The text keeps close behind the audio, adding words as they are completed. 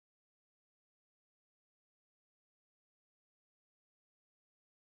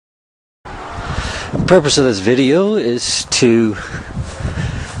The purpose of this video is to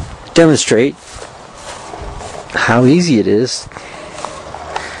demonstrate how easy it is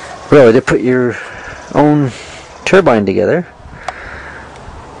really to put your own turbine together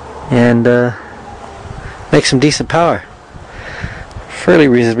and make some decent power. Fairly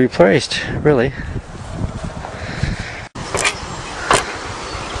reasonably priced, really.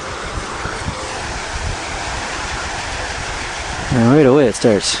 And right away it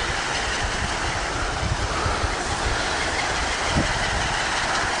starts.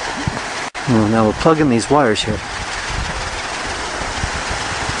 Well, now we'll plug in these wires here.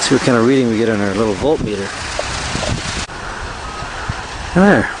 See what kind of reading we get on our little voltmeter. And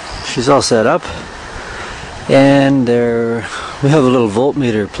there, she's all set up. And there, we have a little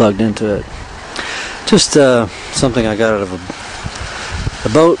voltmeter plugged into it. Just something I got out of a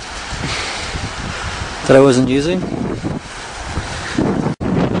boat that I wasn't using.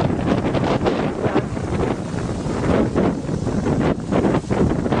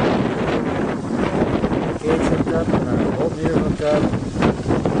 Gauge hooked up and our voltmeter hooked up.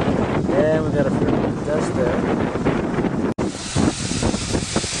 And we've got a fair bit of dust there.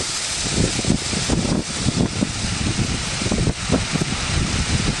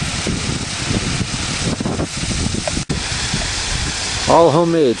 All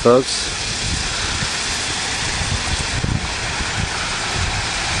homemade, folks.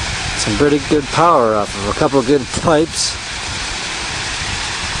 Some pretty good power off of a couple good pipes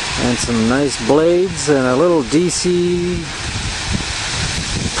and some nice blades and a little DC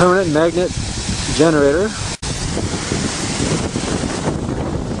permanent magnet generator.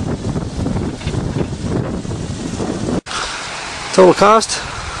 Total cost?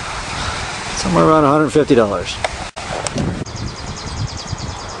 Somewhere around $150.